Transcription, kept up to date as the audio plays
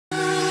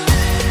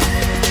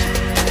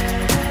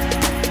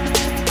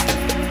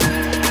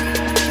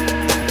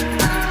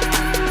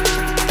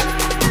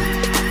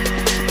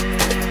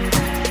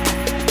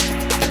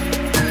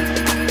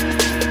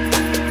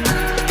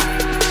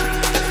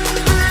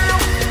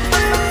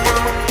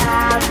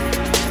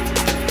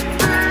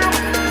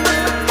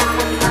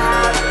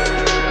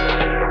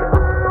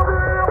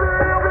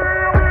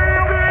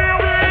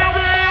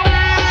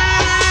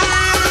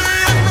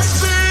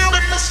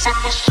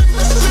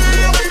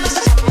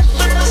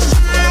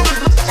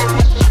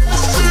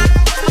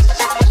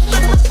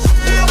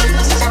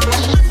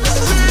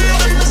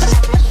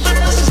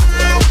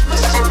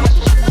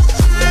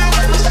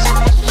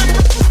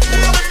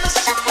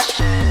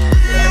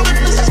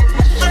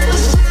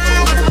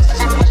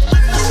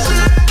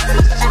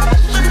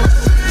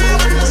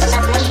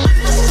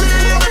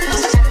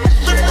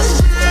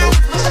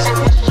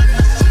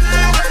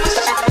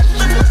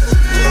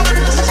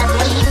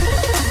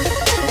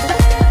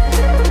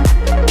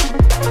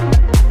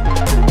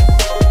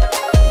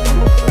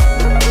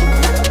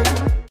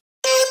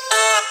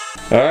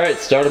Alright,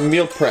 start a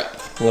meal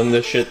prep. Letting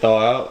this shit thaw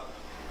out.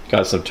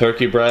 Got some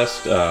turkey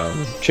breast,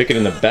 chicken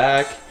in the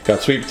back.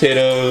 Got sweet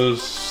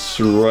potatoes,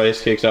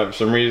 rice cakes out for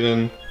some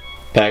reason.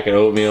 Packet of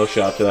oatmeal,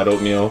 shot to that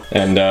oatmeal.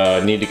 And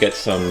need to get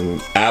some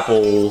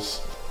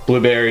apples,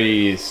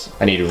 blueberries.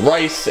 I need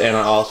rice, and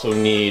I also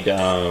need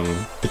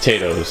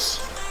potatoes.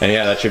 And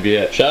yeah, that should be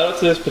it. Shout out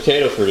to this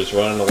potato for just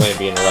running away and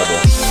being a rebel.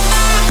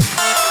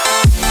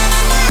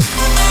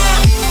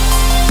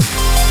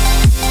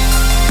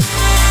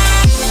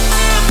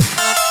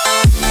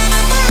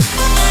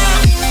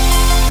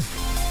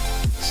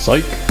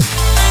 Psych.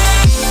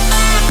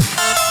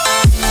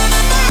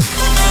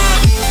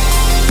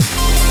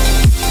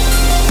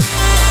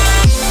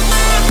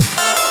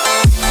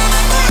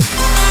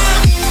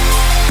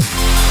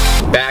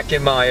 Back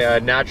in my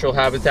natural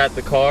habitat,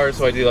 the car,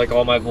 so I do like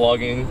all my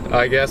vlogging,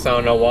 I guess. I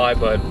don't know why,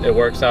 but it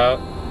works out.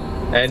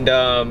 And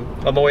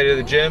on my way to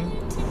the gym.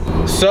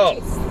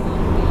 So,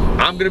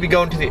 I'm gonna be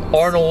going to the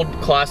Arnold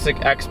Classic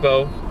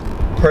Expo.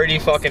 Pretty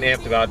fucking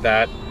amped about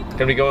that.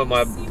 Gonna be going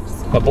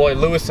with my boy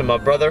Lewis and my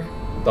brother,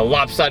 the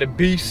lopsided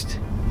beast.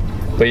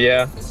 But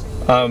yeah,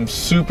 I'm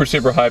super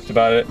hyped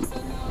about it.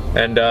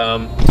 And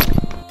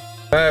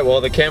alright,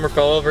 well, the camera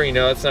fell over. You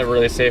know, it's not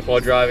really safe while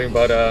driving,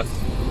 but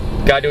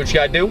gotta do what you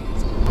gotta do.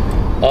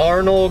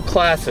 Arnold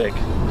Classic,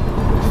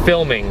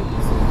 filming,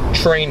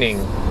 training,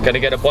 gotta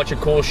get a bunch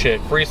of cool shit,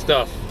 free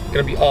stuff,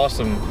 gonna be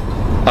awesome.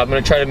 I'm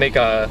gonna try to make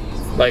an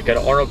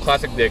Arnold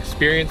Classic the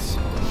experience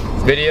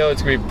video.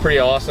 It's gonna be pretty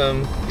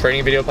awesome,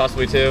 training video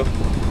possibly too.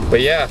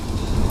 But yeah,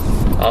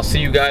 I'll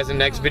see you guys in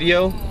the next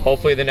video.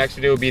 Hopefully the next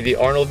video will be the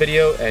Arnold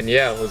video, and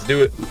yeah, let's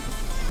do it.